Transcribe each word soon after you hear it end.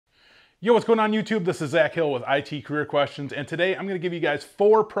Yo, what's going on YouTube? This is Zach Hill with IT Career Questions, and today I'm going to give you guys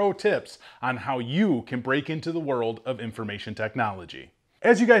 4 pro tips on how you can break into the world of information technology.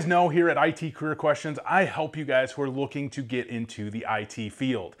 As you guys know, here at IT Career Questions, I help you guys who are looking to get into the IT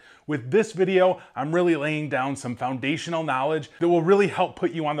field. With this video, I'm really laying down some foundational knowledge that will really help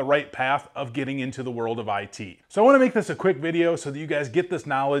put you on the right path of getting into the world of IT. So I want to make this a quick video so that you guys get this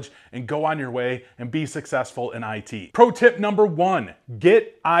knowledge and go on your way and be successful in IT. Pro tip number 1,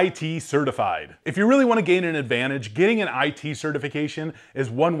 get IT certified. If you really want to gain an advantage, getting an IT certification is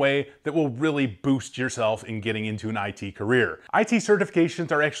one way that will really boost yourself in getting into an IT career. IT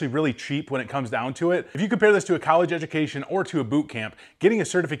certifications are actually really cheap when it comes down to it. If you compare this to a college education or to a boot camp, getting a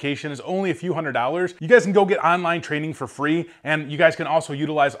certification is only a few $100s. You guys can go get online training for free, and you guys can also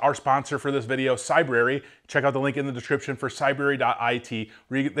utilize our sponsor for this video, Cybrary. Check out the link in the description for cybrary.it,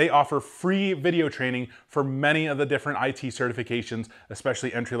 where they offer free video training for many of the different IT certifications,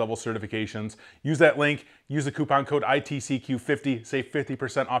 especially entry-level certifications. Use that link, use the coupon code ITCQ50, save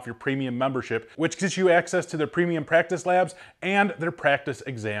 50% off your premium membership, which gets you access to their premium practice labs and their practice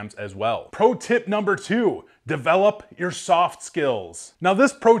exams as well. Pro tip number 2, develop your soft skills. Now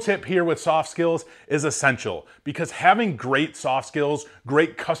this pro tip here with soft skills is essential because having great soft skills,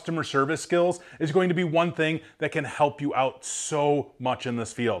 great customer service skills is going to be one thing that can help you out so much in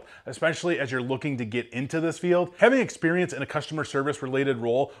this field, especially as you're looking to get into this field. Having experience in a customer service related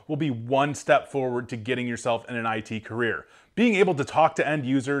role will be one step forward to getting yourself in an IT career. Being able to talk to end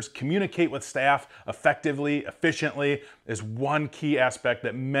users, communicate with staff effectively, efficiently is one key aspect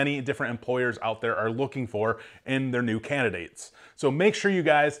that many different employers out there are looking for in their new candidates. So make sure you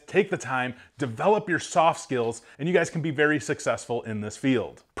guys take the time, develop your soft skills, and you guys can be very successful in this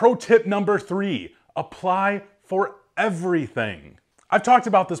field. Pro tip number 3, apply for everything. I've talked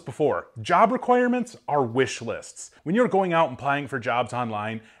about this before. Job requirements are wish lists. When you're going out and applying for jobs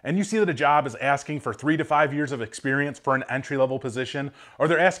online and you see that a job is asking for 3 to 5 years of experience for an entry-level position, or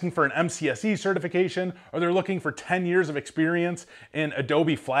they're asking for an MCSE certification, or they're looking for 10 years of experience in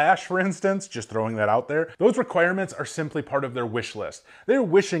Adobe Flash, for instance, just throwing that out there, those requirements are simply part of their wish list. They're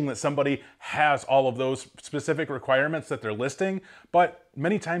wishing that somebody has all of those specific requirements that they're listing, but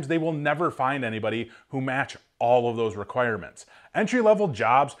many times they will never find anybody who match all of those requirements. Entry-level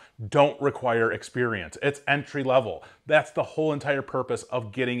jobs don't require experience. It's entry-level. That's the whole entire purpose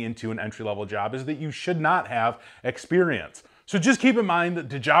of getting into an entry-level job, is that you should not have experience. So just keep in mind that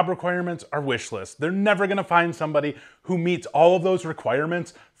the job requirements are wish lists. They're never gonna find somebody who meets all of those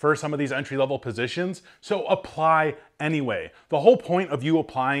requirements for some of these entry-level positions, so apply anyway. The whole point of you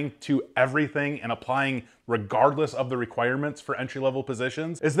applying to everything and applying regardless of the requirements for entry-level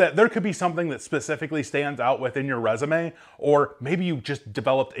positions is that there could be something that specifically stands out within your resume, or maybe you just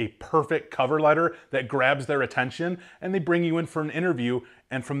developed a perfect cover letter that grabs their attention and they bring you in for an interview,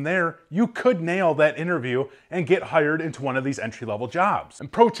 and from there, you could nail that interview and get hired into one of these entry-level jobs.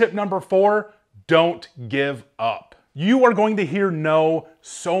 And pro tip number 4, don't give up. You are going to hear no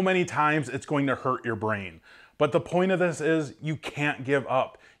so many times it's going to hurt your brain. But the point of this is you can't give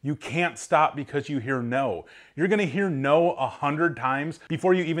up. You can't stop because you hear no. You're gonna hear no 100 times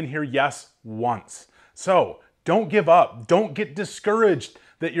before you even hear yes once. So don't give up. Don't get discouraged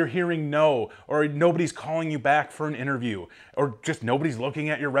that you're hearing no, or nobody's calling you back for an interview, or just nobody's looking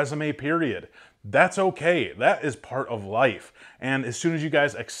at your resume, period. That's okay. That is part of life. And as soon as you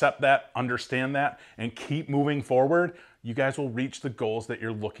guys accept that, understand that, and keep moving forward, you guys will reach the goals that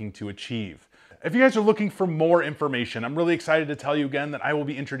you're looking to achieve. If you guys are looking for more information, I'm really excited to tell you again that I will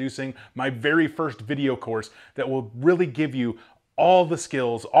be introducing my very first video course that will really give you all the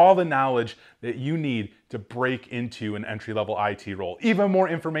skills, all the knowledge that you need to break into an entry-level IT role. Even more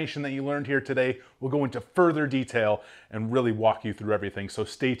information that you learned here today will go into further detail and really walk you through everything. So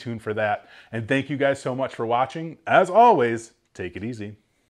stay tuned for that. And thank you guys so much for watching. As always, take it easy.